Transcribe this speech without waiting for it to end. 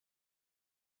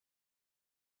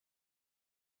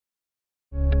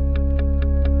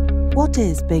What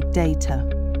is big data?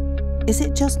 Is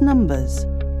it just numbers?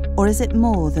 Or is it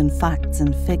more than facts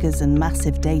and figures and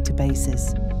massive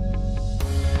databases?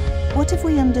 What if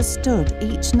we understood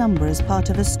each number as part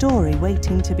of a story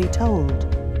waiting to be told?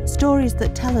 Stories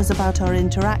that tell us about our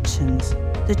interactions,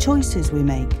 the choices we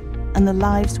make, and the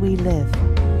lives we live.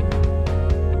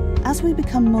 As we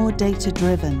become more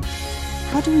data-driven,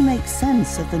 how do we make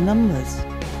sense of the numbers?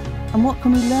 And what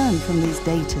can we learn from these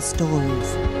data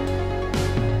stories?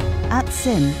 At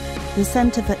CIM, the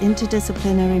Centre for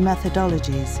Interdisciplinary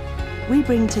Methodologies, we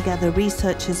bring together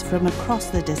researchers from across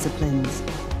the disciplines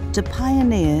to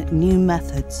pioneer new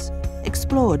methods,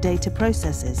 explore data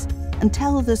processes, and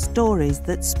tell the stories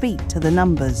that speak to the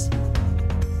numbers.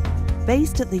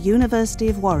 Based at the University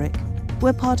of Warwick,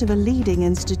 we're part of a leading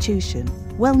institution,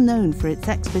 well known for its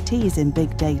expertise in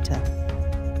big data.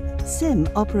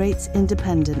 CIM operates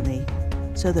independently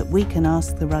so that we can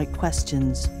ask the right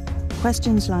questions.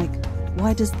 Questions like,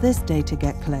 why does this data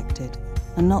get collected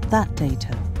and not that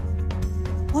data?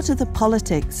 What are the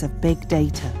politics of big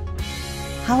data?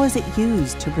 How is it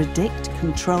used to predict,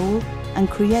 control, and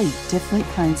create different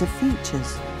kinds of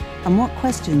futures? And what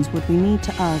questions would we need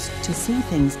to ask to see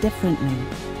things differently?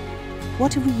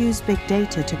 What if we use big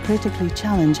data to critically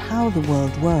challenge how the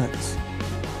world works?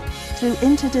 Through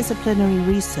interdisciplinary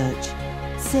research,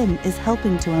 CIM is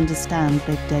helping to understand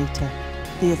big data,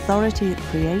 the authority it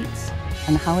creates,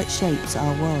 and how it shapes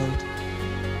our world.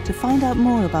 To find out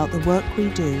more about the work we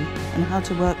do and how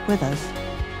to work with us,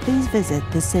 please visit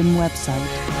the CIM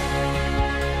website.